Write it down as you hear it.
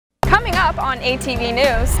Coming up on ATV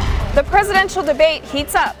News, the presidential debate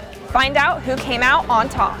heats up. Find out who came out on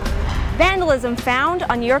top. Vandalism found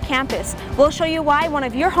on your campus. We'll show you why one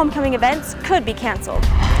of your homecoming events could be canceled.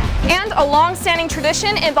 And a long-standing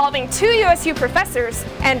tradition involving 2 USU professors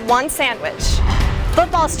and 1 sandwich.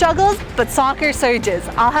 Football struggles, but soccer surges.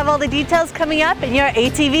 I'll have all the details coming up in your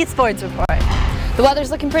ATV Sports Report. The weather's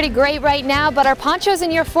looking pretty great right now, but our ponchos in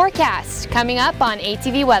your forecast coming up on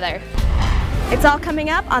ATV Weather. It's all coming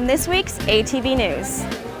up on this week's ATV News.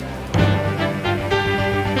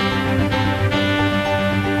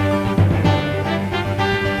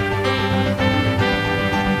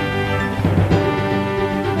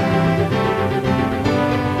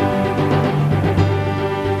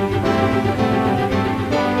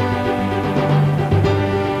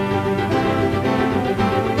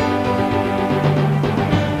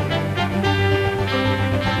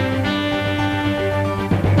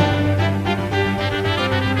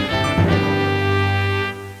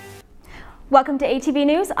 Welcome to ATV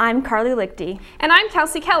News. I'm Carly Lichty. And I'm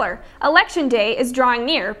Kelsey Keller. Election day is drawing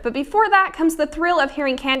near, but before that comes the thrill of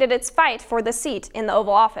hearing candidates fight for the seat in the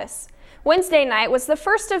Oval Office. Wednesday night was the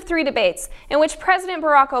first of 3 debates in which President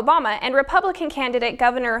Barack Obama and Republican candidate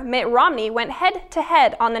Governor Mitt Romney went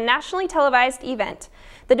head-to-head on the nationally televised event.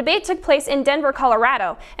 The debate took place in Denver,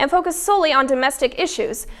 Colorado, and focused solely on domestic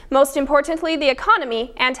issues, most importantly the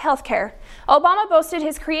economy and healthcare. Obama boasted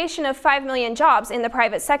his creation of 5 million jobs in the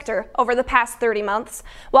private sector over the past 30 months,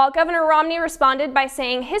 while Governor Romney responded by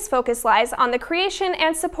saying his focus lies on the creation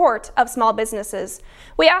and support of small businesses.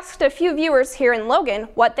 We asked a few viewers here in Logan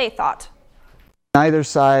what they thought. Neither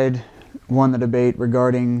side won the debate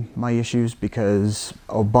regarding my issues because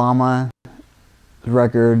Obama's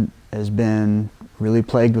record has been really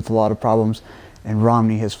plagued with a lot of problems, and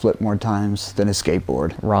Romney has flipped more times than a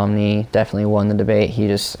skateboard. Romney definitely won the debate. He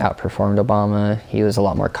just outperformed Obama. He was a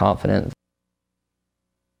lot more confident.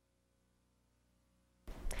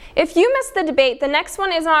 If you missed the debate, the next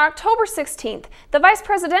one is on October 16th. The vice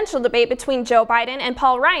presidential debate between Joe Biden and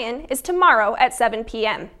Paul Ryan is tomorrow at 7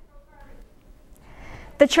 p.m.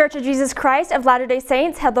 The Church of Jesus Christ of Latter-day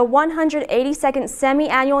Saints held the 182nd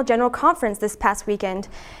Semi-Annual General Conference this past weekend.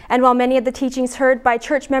 And while many of the teachings heard by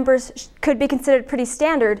church members could be considered pretty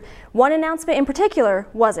standard, one announcement in particular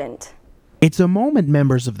wasn't. It's a moment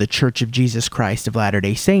members of the Church of Jesus Christ of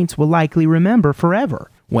Latter-day Saints will likely remember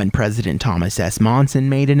forever, when President Thomas S. Monson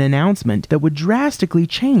made an announcement that would drastically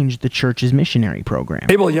change the church's missionary program.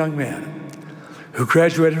 Able young man who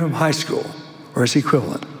graduated from high school or its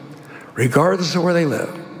equivalent, regardless of where they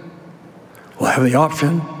live, will have the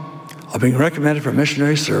option of being recommended for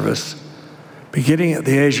missionary service beginning at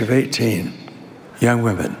the age of 18. Young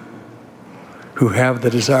women who have the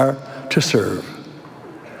desire to serve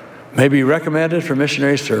may be recommended for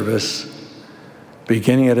missionary service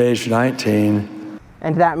beginning at age 19.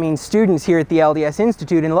 And that means students here at the LDS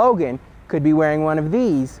Institute in Logan could be wearing one of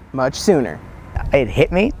these much sooner. It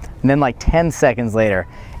hit me, and then like 10 seconds later,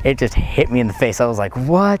 it just hit me in the face. I was like,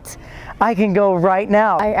 what? I can go right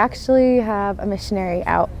now. I actually have a missionary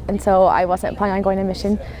out, and so I wasn't planning on going to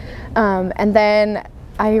mission. And then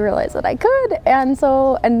I realized that I could, and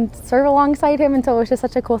serve alongside him, and so it was just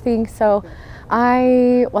such a cool thing. So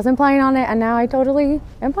I wasn't planning on it, and now I totally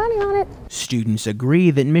am planning on it. Students agree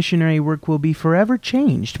that missionary work will be forever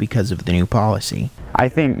changed because of the new policy. I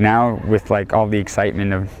think now, with like all the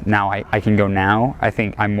excitement of now I can go now, I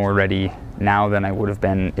think I'm more ready now than I would have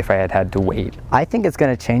been if I had had to wait. I think it's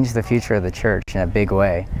going to change the future of the church in a big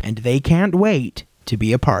way. And they can't wait to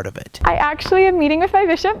be a part of it. I actually am meeting with my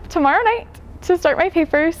bishop tomorrow night to start my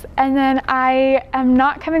papers, and then I am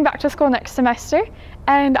not coming back to school next semester,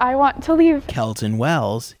 and I want to leave. Kelton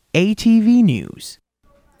Wells, ATV News.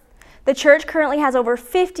 The church currently has over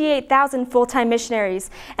 58,000 full-time missionaries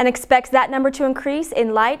and expects that number to increase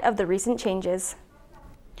in light of the recent changes.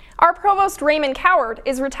 Our Provost Raymond Coward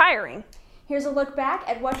is retiring. Here's a look back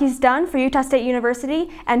at what he's done for Utah State University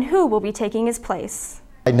and who will be taking his place.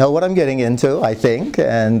 I know what I'm getting into, I think,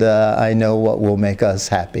 and I know what will make us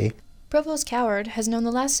happy. Provost Coward has known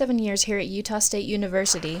the last 7 years here at Utah State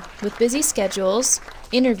University with busy schedules,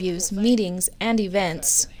 interviews, meetings, and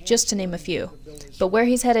events, just to name a few. But where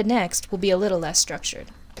he's headed next will be a little less structured.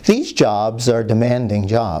 These jobs are demanding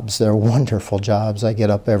jobs. They're wonderful jobs. I get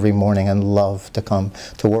up every morning and love to come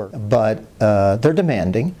to work. But they're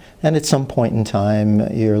demanding, and at some point in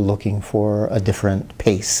time, you're looking for a different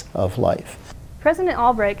pace of life. President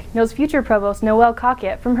Albrecht knows future Provost Noelle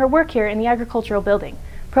Cockett from her work here in the Agricultural Building.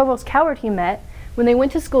 Provost Coward he met when they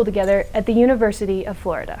went to school together at the University of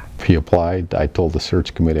Florida. He applied. I told the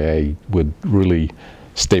search committee I would really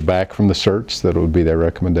stay back from the search, that it would be their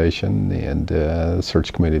recommendation, and the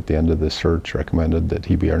search committee at the end of the search recommended that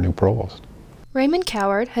he be our new provost. Raymond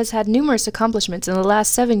Coward has had numerous accomplishments in the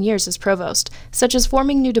last 7 years as provost, such as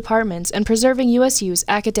forming new departments and preserving USU's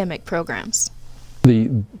academic programs.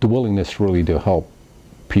 The willingness really to help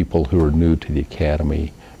people who are new to the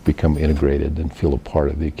academy become integrated and feel a part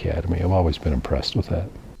of the academy. I've always been impressed with that.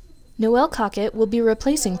 Noelle Cockett will be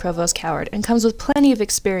replacing Provost Coward and comes with plenty of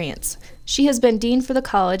experience. She has been Dean for the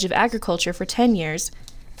College of Agriculture for 10 years,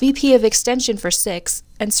 VP of Extension for 6,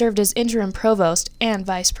 and served as interim provost and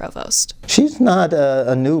vice provost. She's not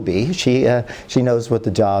a newbie. She knows what the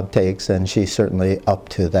job takes, and she's certainly up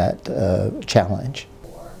to that challenge.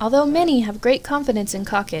 Although many have great confidence in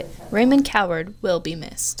Cockett, Raymond Coward will be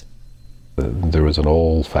missed. There was an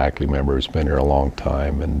old faculty member who's been here a long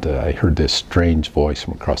time, and I heard this strange voice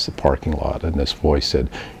from across the parking lot, and this voice said,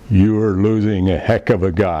 "You're losing a heck of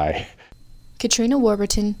a guy." Katrina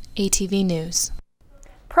Warburton, ATV News.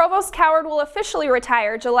 Provost Coward will officially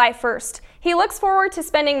retire July 1st. He looks forward to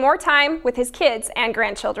spending more time with his kids and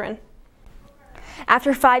grandchildren.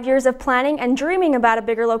 After 5 years of planning and dreaming about a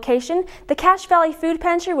bigger location, the Cache Valley Food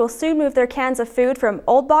Pantry will soon move their cans of food from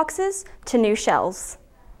old boxes to new shelves.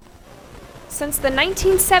 Since the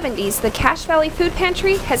 1970s, the Cache Valley Food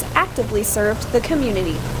Pantry has actively served the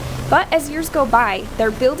community. But as years go by,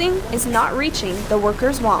 their building is not reaching the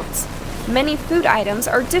workers' wants. Many food items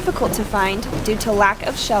are difficult to find due to lack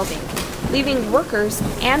of shelving, leaving workers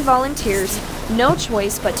and volunteers no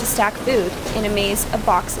choice but to stack food in a maze of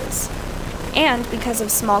boxes. And because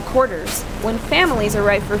of small quarters, when families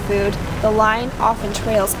arrive for food, the line often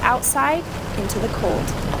trails outside into the cold.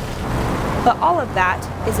 But all of that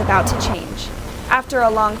is about to change. After a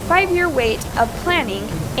long 5-year wait of planning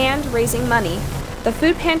and raising money, the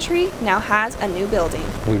food pantry now has a new building.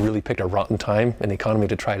 We really picked a rotten time in the economy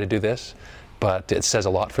to try to do this, but it says a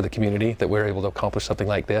lot for the community that we're able to accomplish something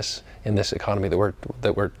like this in this economy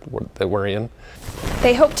that we're in.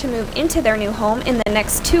 They hope to move into their new home in the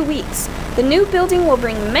next 2 weeks. The new building will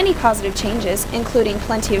bring many positive changes, including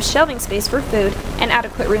plenty of shelving space for food and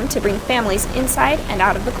adequate room to bring families inside and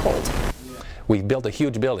out of the cold. We built a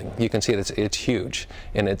huge building. You can see it's huge,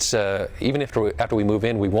 and it's even after we move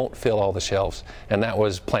in, we won't fill all the shelves, and that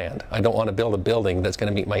was planned. I don't want to build a building that's going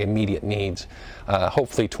to meet my immediate needs.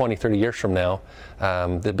 Hopefully 20, 30 years from now,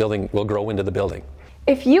 the building will grow into the building.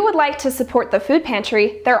 If you would like to support the food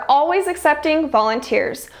pantry, they're always accepting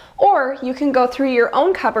volunteers. Or you can go through your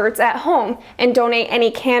own cupboards at home and donate any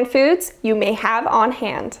canned foods you may have on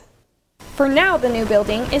hand. For now, the new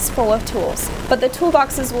building is full of tools, but the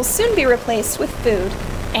toolboxes will soon be replaced with food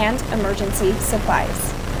and emergency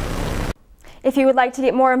supplies. If you would like to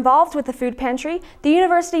get more involved with the food pantry, the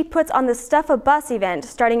university puts on the Stuff a Bus event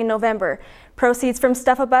starting in November. Proceeds from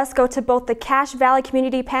Stuff a Bus go to both the Cache Valley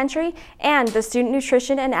Community Pantry and the Student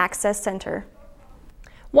Nutrition and Access Center.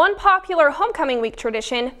 One popular homecoming week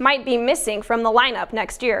tradition might be missing from the lineup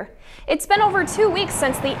next year. It's been over 2 weeks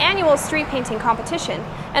since the annual street painting competition,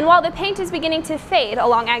 and while the paint is beginning to fade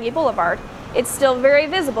along Aggie Boulevard, it's still very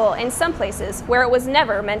visible in some places where it was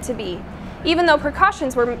never meant to be. Even though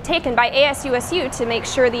precautions were taken by ASUSU to make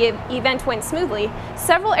sure the event went smoothly,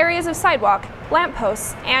 several areas of sidewalk,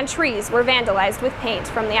 lampposts, and trees were vandalized with paint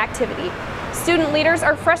from the activity. Student leaders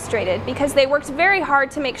are frustrated because they worked very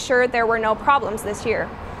hard to make sure there were no problems this year.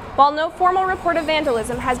 While no formal report of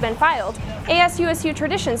vandalism has been filed, ASUSU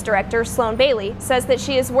Traditions Director Sloan Bailey says that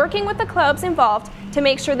she is working with the clubs involved to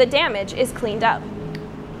make sure the damage is cleaned up.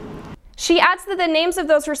 She adds that the names of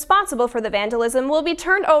those responsible for the vandalism will be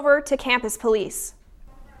turned over to campus police.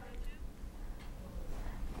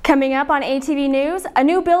 Coming up on ATV News, a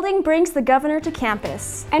new building brings the governor to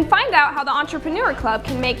campus. And find out how the Entrepreneur Club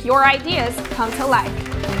can make your ideas come to life.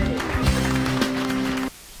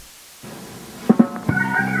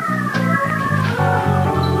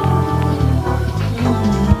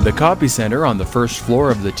 The Copy Center on the first floor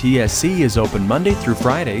of the TSC is open Monday through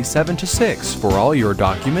Friday, 7 to 6 for all your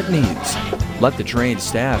document needs. Let the trained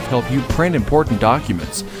staff help you print important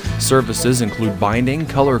documents. Services include binding,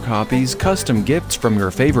 color copies, custom gifts from your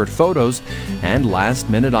favorite photos, and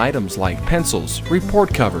last-minute items like pencils,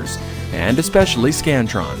 report covers, and especially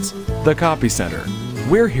Scantrons. The Copy Center.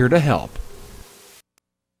 We're here to help.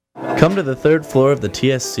 Come to the third floor of the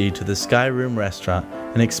TSC to the Sky Room restaurant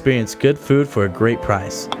and experience good food for a great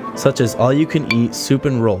price, such as all-you-can-eat soup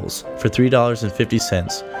and rolls for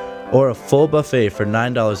 $3.50 or a full buffet for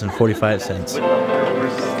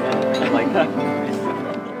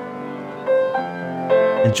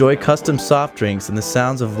 $9.45. Enjoy custom soft drinks and the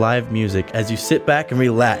sounds of live music as you sit back and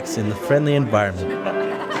relax in the friendly environment.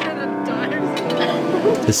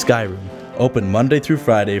 The Sky Room, open Monday through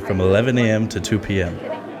Friday from 11 a.m. to 2 p.m.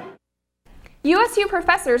 USU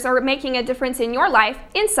professors are making a difference in your life,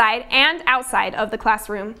 inside and outside of the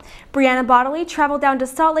classroom. Brianna Bodley traveled down to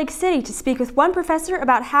Salt Lake City to speak with one professor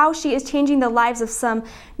about how she is changing the lives of some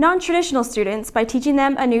non-traditional students by teaching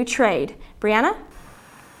them a new trade. Brianna?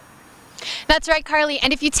 That's right, Carly,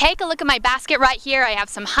 and if you take a look at my basket right here, I have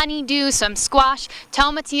some honeydew, some squash,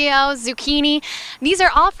 tomatillo, zucchini. These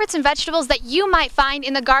are all fruits and vegetables that you might find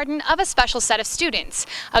in the garden of a special set of students,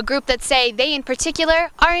 a group that say they in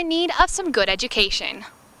particular are in need of some good education.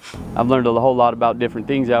 I've learned a whole lot about different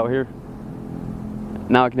things out here.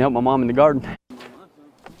 Now I can help my mom in the garden.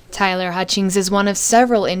 Tyler Hutchings is one of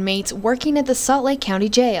several inmates working at the Salt Lake County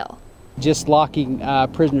Jail. Just locking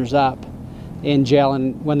prisoners up in jail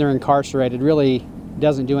and when they're incarcerated really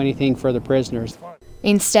doesn't do anything for the prisoners.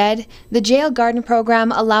 Instead, the jail garden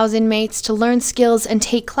program allows inmates to learn skills and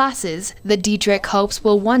take classes that Dietrich hopes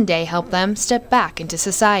will one day help them step back into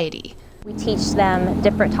society. We teach them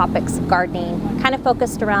different topics of gardening, kind of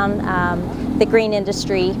focused around the green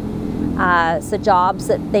industry, so jobs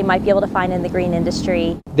that they might be able to find in the green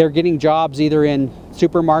industry. They're getting jobs either in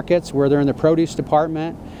supermarkets where they're in the produce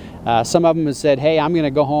department. Some of them have said, hey, I'm going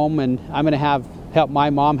to go home and I'm going to help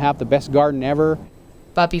my mom have the best garden ever.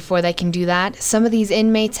 But before they can do that, some of these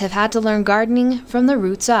inmates have had to learn gardening from the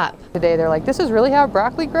roots up. Today they're like, this is really how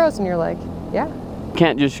broccoli grows, and you're like, yeah. You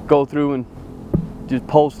can't just go through and just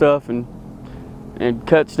pull stuff and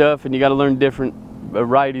cut stuff, and you got to learn different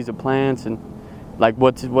varieties of plants and like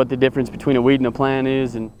what the difference between a weed and a plant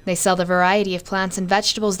is. And they sell the variety of plants and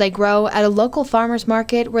vegetables they grow at a local farmers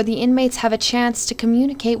market where the inmates have a chance to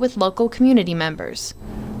communicate with local community members.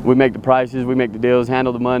 We make the prices, we make the deals,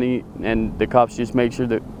 handle the money, and the cops just make sure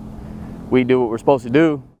that we do what we're supposed to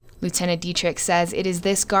do. Lieutenant Dietrich says it is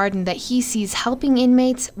this garden that he sees helping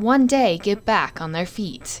inmates one day get back on their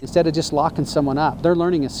feet. Instead of just locking someone up, they're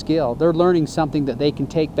learning a skill. They're learning something that they can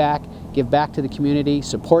take back, give back to the community,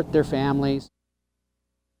 support their families.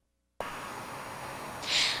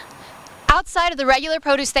 Outside of the regular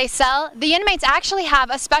produce they sell, the inmates actually have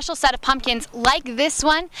a special set of pumpkins like this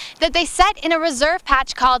one that they set in a reserve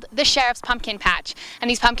patch called the Sheriff's Pumpkin Patch. And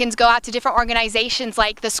these pumpkins go out to different organizations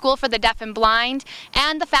like the School for the Deaf and Blind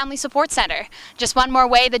and the Family Support Center. Just one more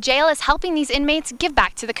way the jail is helping these inmates give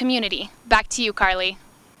back to the community. Back to you, Carly.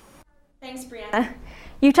 Thanks, Brianna.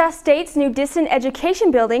 Utah State's new distant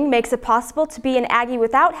education building makes it possible to be an Aggie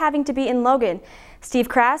without having to be in Logan. Steve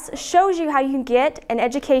Crass shows you how you can get an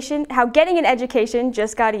education, how getting an education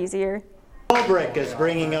just got easier. Albrecht is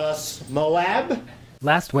bringing us Moab.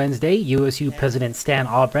 Last Wednesday, USU President Stan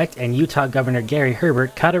Albrecht and Utah Governor Gary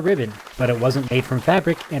Herbert cut a ribbon, but it wasn't made from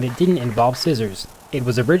fabric and it didn't involve scissors. It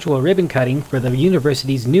was a virtual ribbon cutting for the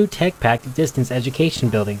university's new tech-packed distance education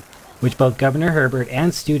building, which both Governor Herbert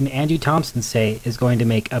and student Andrew Thompson say is going to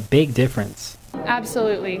make a big difference.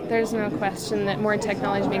 Absolutely. There's no question that more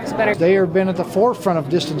technology makes better. They have been at the forefront of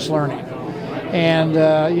distance learning. And,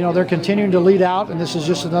 they're continuing to lead out, and this is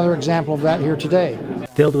just another example of that here today.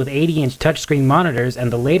 Filled with 80-inch touchscreen monitors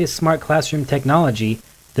and the latest smart classroom technology,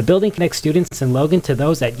 the building connects students in Logan to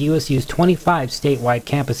those at USU's 25 statewide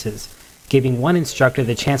campuses, giving one instructor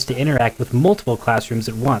the chance to interact with multiple classrooms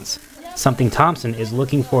at once, something Thompson is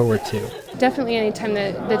looking forward to. Definitely anytime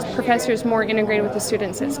that the professor is more integrated with the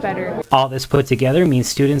students, it's better. All this put together means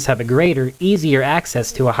students have a greater, easier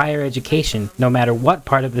access to a higher education no matter what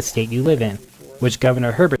part of the state you live in, which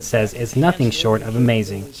Governor Herbert says is nothing short of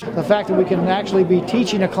amazing. The fact that we can actually be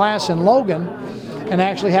teaching a class in Logan and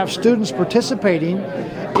actually have students participating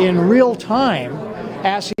in real time,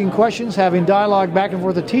 asking questions, having dialogue back and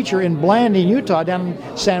forth with the teacher in Blanding, Utah, down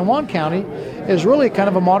in San Juan County, is really kind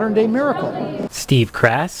of a modern-day miracle. Steve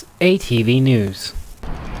Crass, ATV News.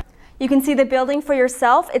 You can see the building for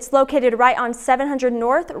yourself. It's located right on 700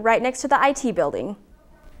 North, right next to the IT building.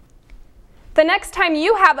 The next time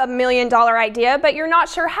you have a $1 million idea, but you're not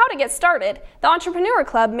sure how to get started, the Entrepreneur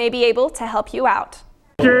Club may be able to help you out.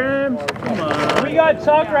 We got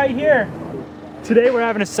chalk right here. Today we're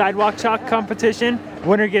having a sidewalk chalk competition.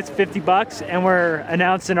 Winner gets $50, and we're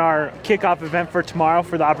announcing our kickoff event for tomorrow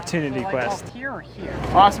for the Opportunity Quest.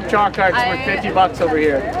 Awesome chalk cards worth $50 over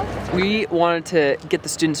here. We wanted to get the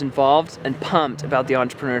students involved and pumped about the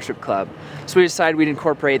Entrepreneurship Club. So we decided we'd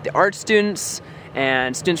incorporate the art students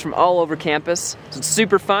and students from all over campus. So it's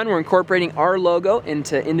super fun. We're incorporating our logo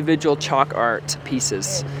into individual chalk art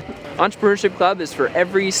pieces. Entrepreneurship Club is for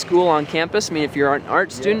every school on campus. I mean, if you're an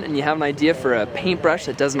art student and you have an idea for a paintbrush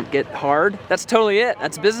that doesn't get hard, that's totally it.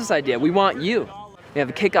 That's a business idea. We want you. We have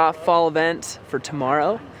a kickoff fall event for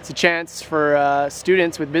tomorrow. It's a chance for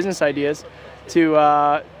students with business ideas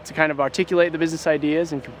to to kind of articulate the business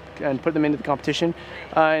ideas and put them into the competition,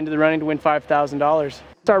 into the running to win $5,000.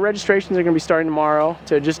 So our registrations are going to be starting tomorrow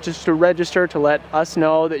to just to register, to let us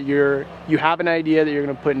know that you have an idea that you're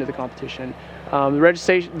going to put into the competition.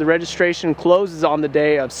 The registration closes on the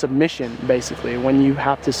day of submission, basically, when you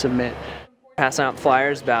have to submit. Passing out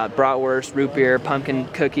flyers about bratwurst, root beer, pumpkin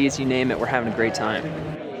cookies, you name it, we're having a great time.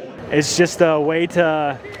 It's just a way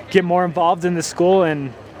to get more involved in the school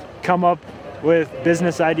and come up with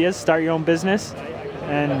business ideas, start your own business,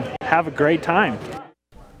 and have a great time.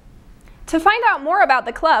 To find out more about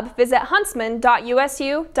the club, visit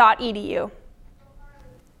huntsman.usu.edu.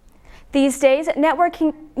 These days,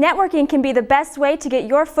 networking can be the best way to get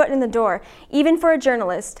your foot in the door, even for a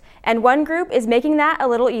journalist, and one group is making that a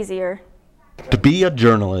little easier. To be a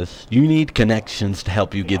journalist, you need connections to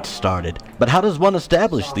help you get started. But how does one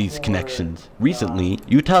establish these connections? Recently,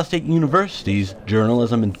 Utah State University's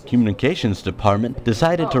Journalism and Communications Department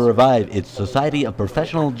decided to revive its Society of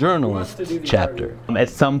Professional Journalists chapter. At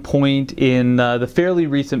some point in the fairly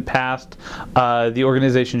recent past, the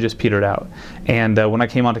organization just petered out. And when I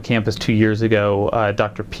came onto campus 2 years ago,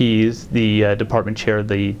 Dr. Pease, the department chair of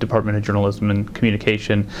the Department of Journalism and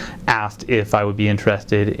Communication, asked if I would be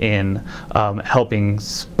interested in helping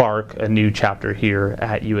spark a new chapter here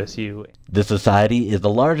at USU. The Society is the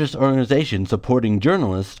largest organization supporting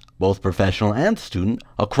journalists, both professional and student,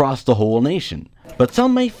 across the whole nation. But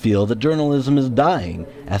some may feel that journalism is dying,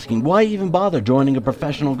 asking why even bother joining a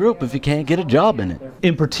professional group if you can't get a job in it.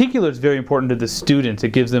 In particular, it's very important to the students. It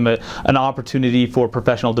gives them an opportunity for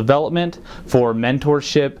professional development, for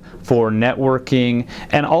mentorship, for networking,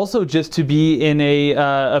 and also just to be in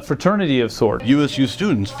a fraternity of sorts. USU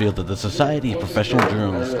students feel that the Society of Professional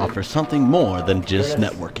Journalists offers something more than just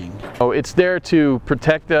networking. Oh, it's there to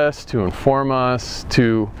protect us, to inform us,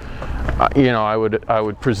 to I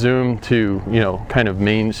would presume to, kind of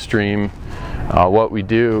mainstream what we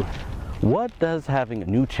do. What does having a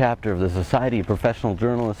new chapter of the Society of Professional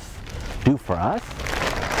Journalists do for us?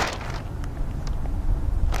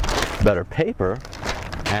 Better paper,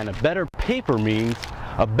 and a better paper means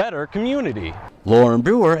a better community. Lauren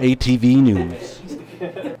Brewer, ATV News.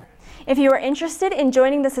 If you are interested in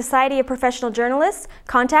joining the Society of Professional Journalists,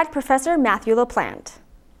 contact Professor Matthew LaPlante.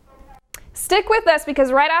 Stick with us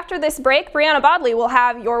because right after this break, Brianna Bodley will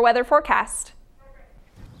have your weather forecast.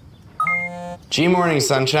 G-morning,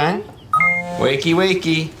 sunshine. Wakey,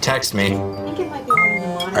 wakey. Text me.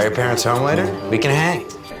 Are your parents home later? We can hang.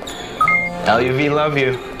 LUV, love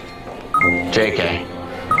you. JK.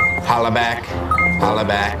 Holla back. Holla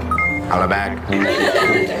back. Holla back.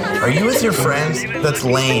 Are you with your friends? That's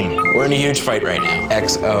lame. We're in a huge fight right now.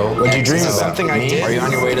 XO. What'd you dream about? Something I did. Are you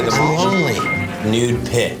on your way to the mall? I'm lonely. Nude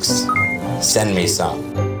pics. Send me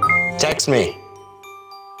some. Text me.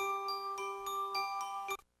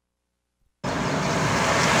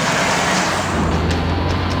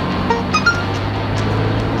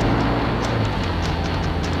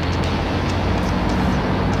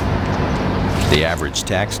 The average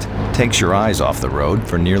text takes your eyes off the road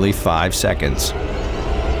for nearly 5 seconds.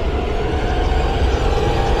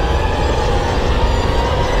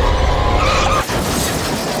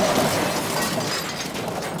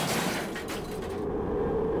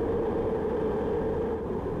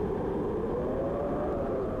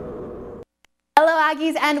 Hello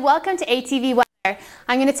Aggies and welcome to ATV Weather.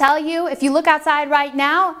 I'm going to tell you, if you look outside right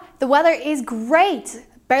now, the weather is great.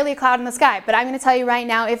 Barely a cloud in the sky, but I'm going to tell you right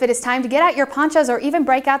now if it is time to get out your ponchos or even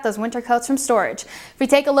break out those winter coats from storage. If we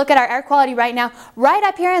take a look at our air quality right now, right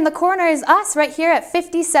up here in the corner is us right here at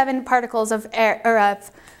 57 particles of air, or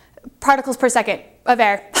particles per second of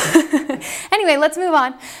air. Anyway, let's move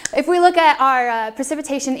on. If we look at our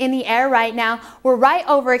precipitation in the air right now, we're right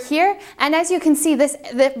over here, and as you can see, this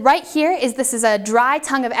is a dry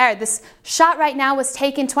tongue of air. This shot right now was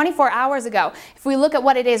taken 24 hours ago. If we look at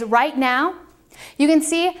what it is right now, you can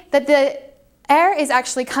see that the air is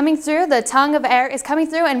actually coming through, the tongue of air is coming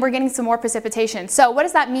through, and we're getting some more precipitation. So what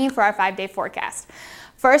does that mean for our 5-day forecast?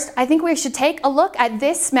 First, I think we should take a look at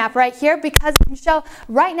this map right here because it can show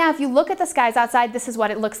right now, if you look at the skies outside, this is what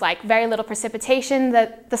it looks like. Very little precipitation,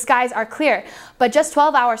 the skies are clear. But just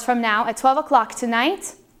 12 hours from now, at 12 o'clock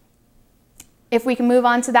tonight, if we can move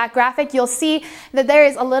on to that graphic, you'll see that there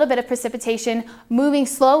is a little bit of precipitation moving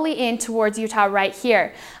slowly in towards Utah right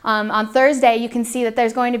here. On Thursday, you can see that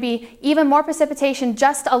there's going to be even more precipitation,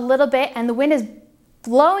 just a little bit, and the wind is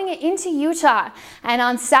blowing it into Utah. And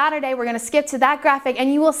on Saturday, we're going to skip to that graphic,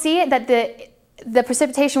 and you will see that the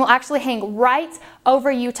precipitation will actually hang right over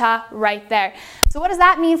Utah right there. So what does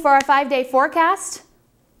that mean for our 5-day forecast?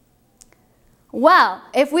 Well,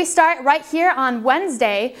 if we start right here on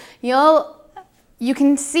Wednesday, you'll You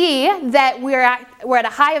can see that we're at a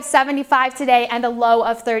high of 75 today and a low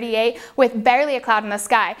of 38 with barely a cloud in the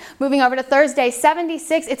sky. Moving over to Thursday,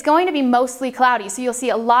 76, it's going to be mostly cloudy. So you'll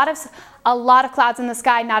see a lot of clouds in the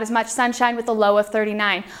sky, not as much sunshine with a low of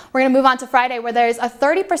 39. We're going to move on to Friday where there's a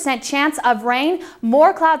 30% chance of rain,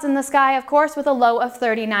 more clouds in the sky, of course, with a low of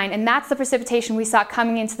 39. And that's the precipitation we saw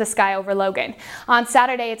coming into the sky over Logan. On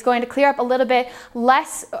Saturday, it's going to clear up a little bit,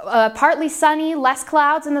 less, partly sunny, less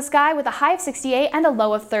clouds in the sky with a high of 68 and a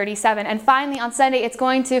low of 37. And finally, on Sunday, it's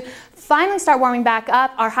going to finally start warming back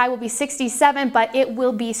up. Our high will be 67, but it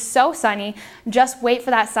will be so sunny. Just wait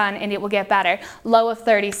for that sun and it will get better. Low of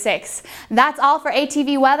 36. That's all for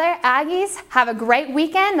ATV weather. Aggies, have a great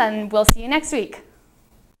weekend and we'll see you next week.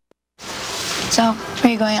 So, are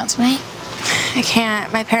you going out tonight? I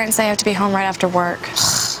can't. My parents say I have to be home right after work.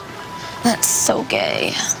 That's so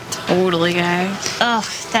gay. Totally gay. Ugh,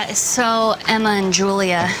 that is so Emma and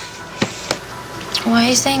Julia. Why are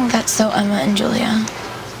you saying that's so Emma and Julia?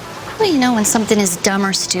 Well, you know, when something is dumb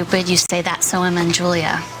or stupid, you say that's so Emma and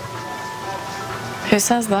Julia. Who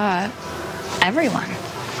says that? Everyone.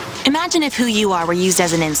 Imagine if who you are were used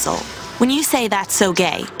as an insult. When you say that's so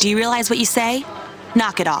gay, do you realize what you say?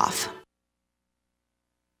 Knock it off.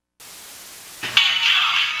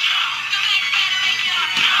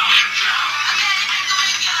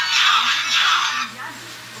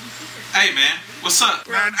 Hey man, what's up?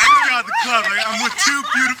 Man, I just got out the club. I'm with two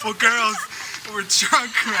beautiful girls. We're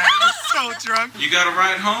drunk, man. We're so drunk. You got a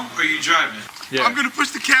ride home or are you driving? Yeah. I'm gonna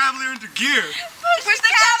push the Cavalier into gear. Push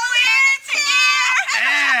the Cavalier into gear!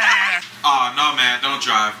 Yeah! Oh, no man, don't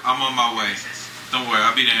drive. I'm on my way. Don't worry,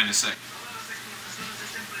 I'll be there in a sec.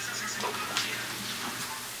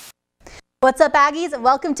 What's up, Aggies?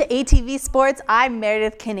 Welcome to ATV Sports. I'm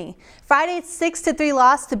Meredith Kinney. Friday's 6-3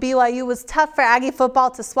 loss to BYU was tough for Aggie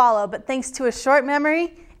football to swallow, but thanks to a short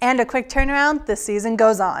memory and a quick turnaround, the season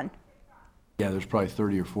goes on. Yeah, there's probably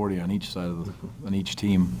 30 or 40 on each side of on each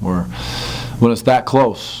team. Where when it's that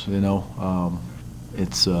close, you know,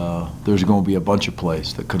 there's going to be a bunch of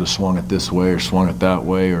plays that could have swung it this way or swung it that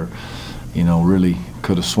way, or you know, really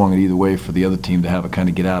could have swung it either way for the other team to have it kind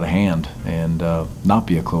of get out of hand and not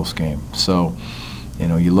be a close game. So, you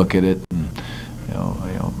know, you look at it and, you know,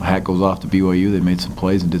 hat goes off to BYU. They made some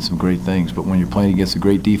plays and did some great things. But when you're playing against a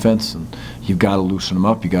great defense, and you've got to loosen them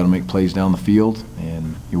up, you've got to make plays down the field.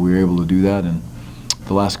 And we were able to do that in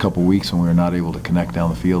the last couple of weeks when we were not able to connect down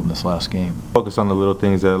the field in this last game. Focus on the little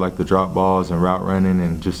things that like the drop balls and route running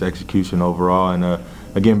and just execution overall. And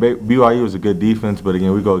again, BYU is a good defense, but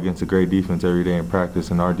again, we go against a great defense every day in practice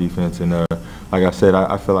in our defense. And like I said,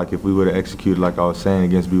 I feel like if we would have executed like I was saying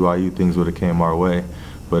against BYU, things would have came our way.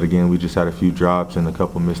 But again, we just had a few drops and a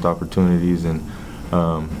couple missed opportunities. And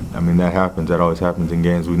I mean, that happens. That always happens in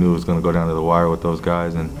games. We knew it was going to go down to the wire with those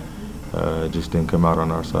guys, and it just didn't come out on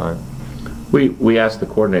our side. We asked the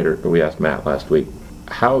coordinator, or we asked Matt last week,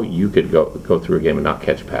 how you could go through a game and not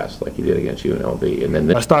catch a pass like you did against UNLV. And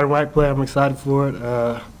then I started WAC play. I'm excited for it.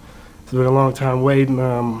 It's been a long time waiting,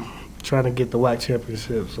 trying to get the WAC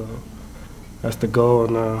championship. So that's the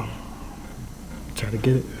goal, and try to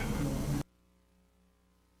get it.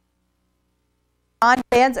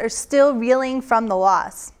 Fans are still reeling from the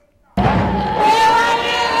loss.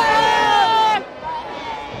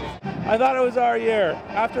 I thought it was our year.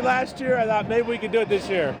 After last year, I thought maybe we could do it this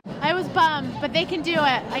year. I was bummed, but they can do it.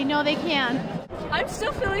 I know they can. I'm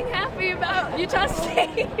still feeling happy about Utah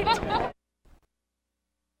State.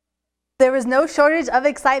 There was no shortage of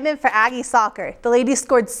excitement for Aggie soccer. The ladies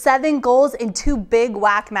scored 7 goals in 2 big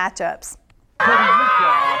WAC matchups.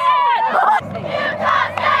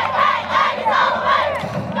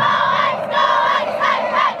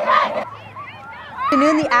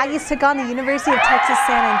 Afternoon, the Aggies took on the University of Texas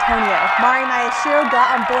San Antonio. Mari Mayashiro got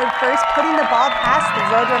on board first, putting the ball past the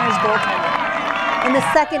Roadrunners goaltender. In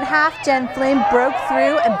the second half, Jen Flynn broke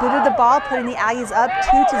through and booted the ball, putting the Aggies up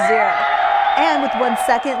 2-0. And with 1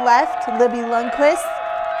 second left, Libby Lundquist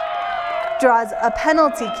draws a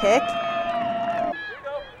penalty kick.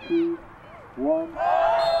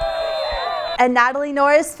 And Natalie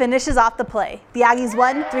Norris finishes off the play. The Aggies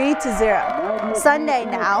won 3-0. Sunday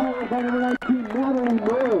now.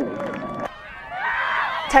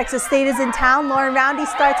 Texas State is in town. Lauren Roundy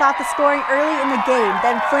starts off the scoring early in the game.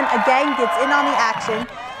 Then Flint again gets in on the action,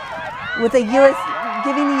 with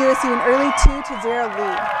giving the USU an early 2-0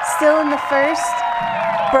 lead. Still in the first,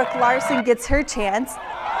 Brooke Larson gets her chance.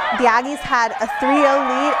 The Aggies had a 3-0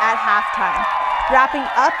 lead at halftime. Wrapping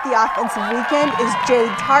up the offensive weekend is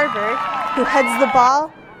Jade Tarver, who heads the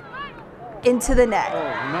ball into the net. Oh,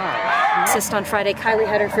 nice. assist on Friday. Kylie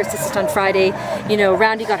had her first assist on Friday. You know,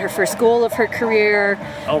 Roundy got her first goal of her career.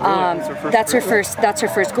 Oh, really? That's her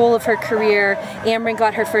first goal of her career. Amber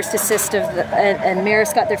got her first assist and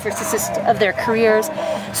Maris got their first assist of their careers.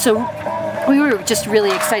 So we were just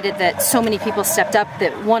really excited that so many people stepped up,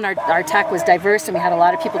 that one, our attack was diverse and we had a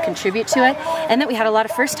lot of people contribute to it, and that we had a lot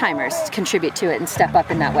of first-timers contribute to it and step up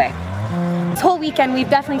in that way. This whole weekend we've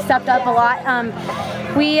definitely stepped up a lot.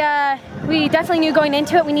 We definitely knew going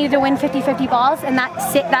into it we needed to win 50-50 balls, and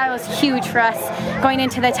that was huge for us going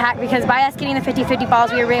into the attack, because by us getting the 50-50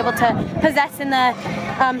 balls we were able to possess in the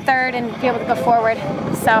third and be able to go forward.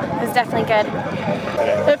 So it was definitely good.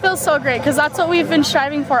 It feels so great because that's what we've been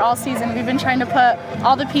striving for all season. We've been trying to put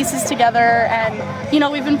all the pieces together, and you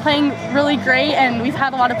know, we've been playing really great and we've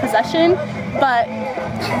had a lot of possession, but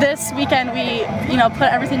this weekend we, you know,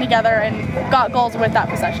 put everything together and got goals with that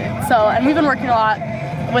possession. So, and we've been working a lot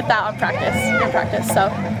with that in practice.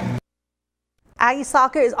 So. Aggie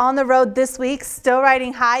soccer is on the road this week, still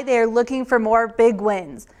riding high. They are looking for more big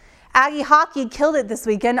wins. Aggie hockey killed it this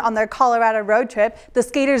weekend on their Colorado road trip. The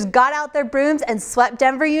Skaters got out their brooms and swept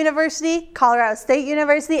Denver University, Colorado State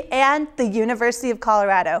University, and the University of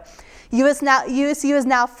Colorado. USU is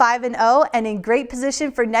now 5-0 and in great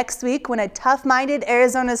position for next week when a tough-minded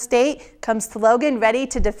Arizona State comes to Logan ready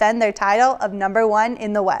to defend their title of #1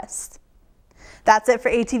 in the West. That's it for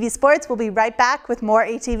ATV Sports. We'll be right back with more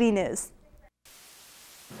ATV news.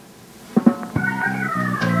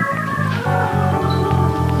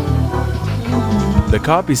 The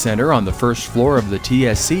Copy Center on the first floor of the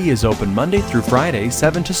TSC is open Monday through Friday,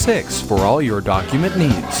 7 to 6 for all your document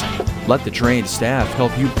needs. Let the trained staff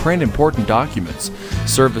help you print important documents.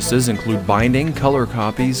 Services include binding, color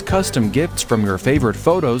copies, custom gifts from your favorite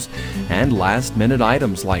photos, and last-minute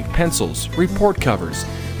items like pencils, report covers,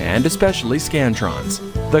 and especially Scantrons.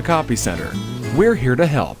 The Copy Center. We're here to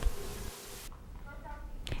help.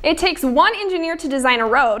 It takes 1 engineer to design a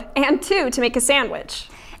road and 2 to make a sandwich.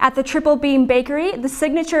 At the Triple Beam Bakery, the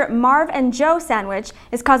signature Marv and Joe sandwich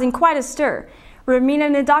is causing quite a stir. Romina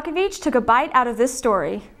Nadakovich took a bite out of this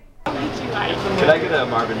story. Could I get a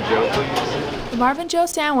Marv and Joe, please? The Marv and Joe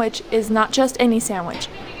sandwich is not just any sandwich.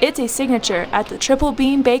 It's a signature at the Triple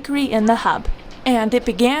Beam Bakery in the Hub. And it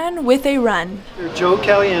began with a run. Joe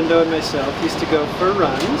Caliendo and myself used to go for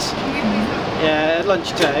runs at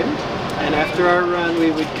lunchtime. And after our run, we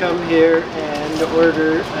would come here and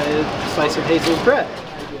order a slice of hazel bread.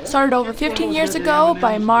 Started over 15 years ago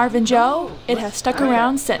by Marv and Joe, it has stuck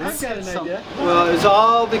around since. Well, it was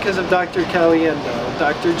all because of Dr. Caliendo,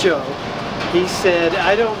 Dr. Joe. He said,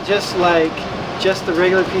 I don't just like just the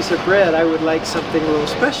regular piece of bread, I would like something a little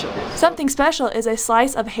special. Something special is a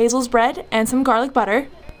slice of Hazel's bread and some garlic butter,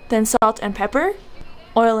 then salt and pepper,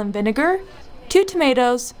 oil and vinegar, 2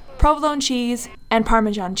 tomatoes, provolone cheese, and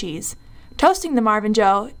Parmesan cheese. Toasting the Marv and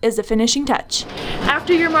Joe is the finishing touch.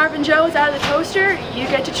 After your Marv and Joe is out of the toaster, you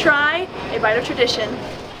get to try a bite of tradition.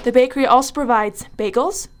 The bakery also provides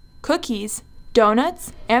bagels, cookies,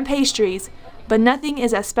 donuts, and pastries, but nothing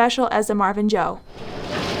is as special as the Marv and Joe.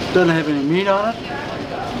 Doesn't have any meat on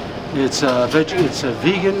it. It's a vegan, it's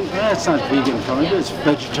not vegan friendly, it's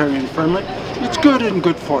vegetarian friendly. It's good and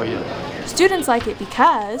good for you. Students like it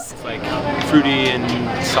because it's like fruity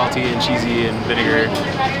and salty and cheesy and vinegar.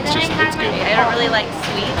 It's good. I don't really like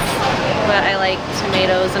sweets, but I like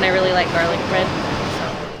tomatoes and I really like garlic bread.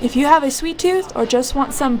 If you have a sweet tooth or just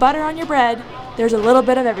want some butter on your bread, there's a little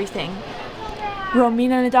bit of everything.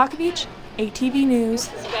 Romina Nadakovich, ATV News.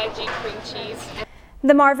 Veggie cream cheese.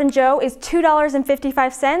 The Marv and Joe is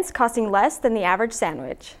 $2.55, costing less than the average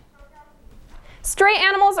sandwich. Stray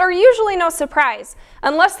animals are usually no surprise,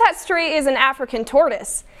 unless that stray is an African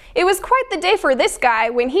tortoise. It was quite the day for this guy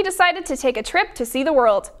when he decided to take a trip to see the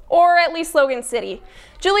world, or at least Logan City.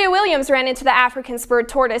 Julia Williams ran into the African spurred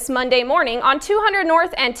tortoise Monday morning on 200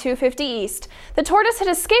 North and 250 East. The tortoise had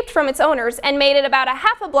escaped from its owners and made it about a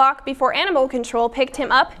half a block before animal control picked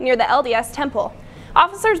him up near the LDS Temple.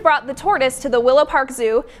 Officers brought the tortoise to the Willow Park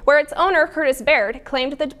Zoo, where its owner, Curtis Baird,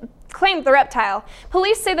 claimed the reptile.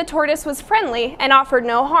 Police say the tortoise was friendly and offered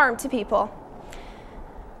no harm to people.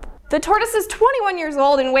 The tortoise is 21 years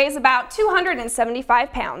old and weighs about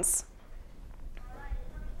 275 pounds.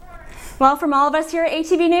 Well, from all of us here at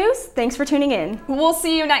ATV News, thanks for tuning in. We'll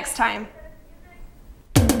see you next time.